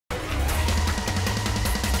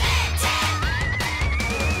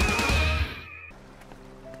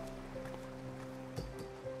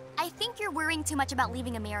worrying too much about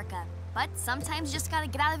leaving America. But sometimes you just gotta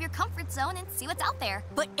get out of your comfort zone and see what's out there.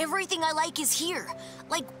 But everything I like is here.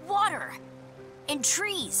 Like water. And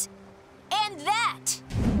trees. And that!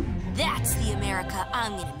 That's the America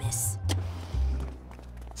I'm gonna miss.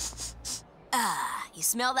 Ah, you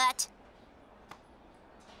smell that?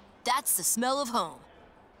 That's the smell of home.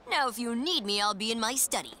 Now, if you need me, I'll be in my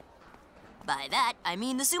study. By that, I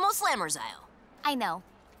mean the Sumo Slammers aisle. I know.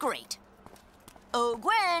 Great. Oh,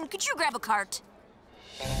 Gwen, could you grab a cart?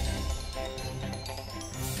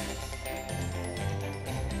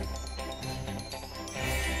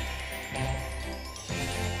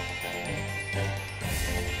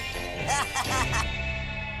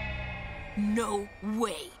 No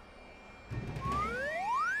way.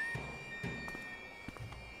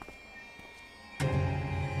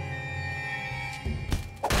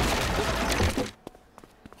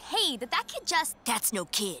 Hey, did that kid just... That's no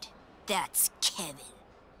kid. That's Kevin.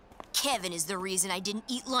 Kevin is the reason I didn't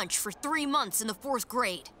eat lunch for 3 months in the 4th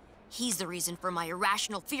grade. He's the reason for my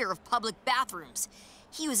irrational fear of public bathrooms.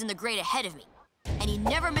 He was in the grade ahead of me, and he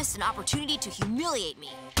never missed an opportunity to humiliate me.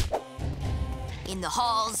 In the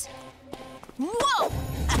halls. Whoa!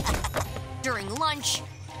 During lunch.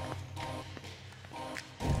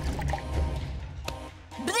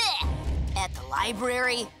 Bleh! At the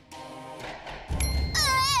library.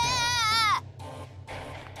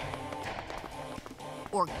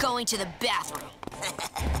 Or going to the bathroom.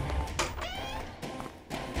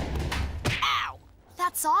 Ow!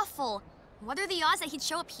 That's awful. What are the odds that he'd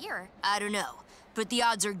show up here? I don't know, but the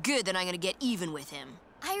odds are good that I'm gonna get even with him.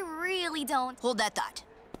 I really don't. Hold that thought.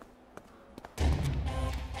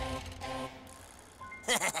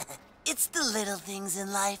 It's the little things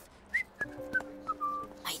in life.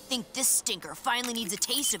 I think this stinker finally needs a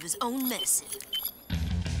taste of his own medicine.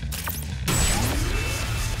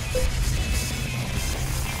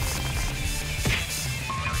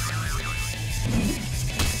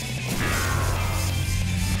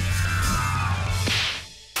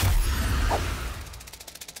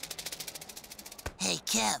 Hey,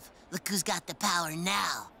 Kev, look who's got the power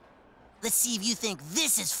now. Let's see if you think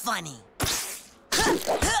this is funny.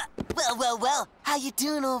 Well, how you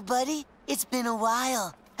doing, old buddy? It's been a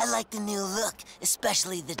while. I like the new look,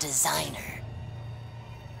 especially the designer.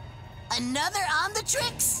 Another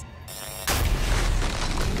Omnitrix?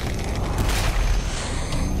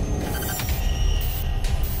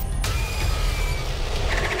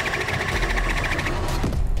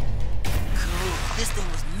 Cool, this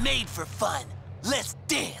thing was made for fun. Let's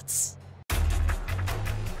dance.